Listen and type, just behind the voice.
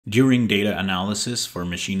During data analysis for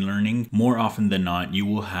machine learning, more often than not, you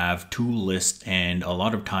will have two lists and a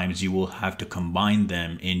lot of times you will have to combine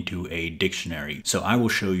them into a dictionary. So I will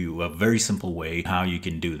show you a very simple way how you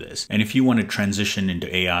can do this. And if you want to transition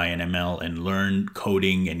into AI and ML and learn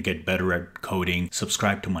coding and get better at coding,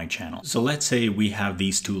 subscribe to my channel. So let's say we have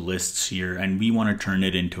these two lists here and we want to turn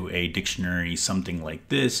it into a dictionary, something like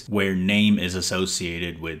this, where name is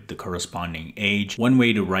associated with the corresponding age. One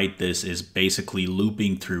way to write this is basically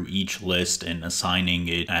looping through each list and assigning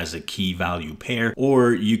it as a key value pair,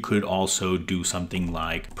 or you could also do something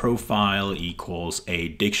like profile equals a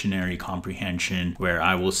dictionary comprehension, where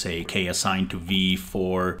I will say k assigned to v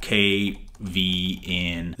for k v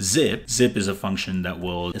in zip. Zip is a function that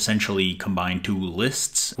will essentially combine two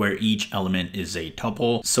lists where each element is a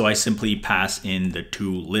tuple. So I simply pass in the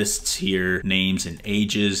two lists here, names and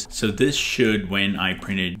ages. So this should, when I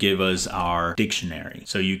print it, give us our dictionary.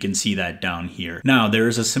 So you can see that down here. Now there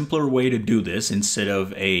is a simpler way to do this. Instead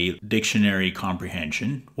of a dictionary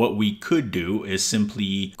comprehension, what we could do is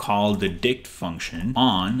simply call the dict function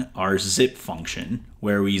on our zip function,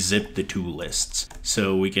 where we zip the two lists.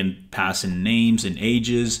 So we can pass in names and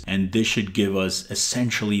ages, and this should give us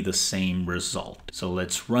essentially the same result. So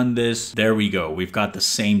let's run this. There we go. We've got the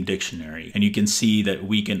same dictionary. And you can see that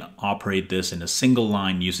we can operate this in a single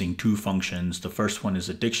line using two functions. The first one is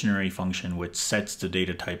a dictionary function, which sets the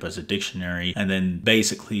data type as a dictionary, and then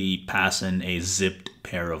basically pass in a zipped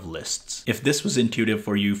pair of lists. If this was intuitive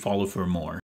for you, follow for more.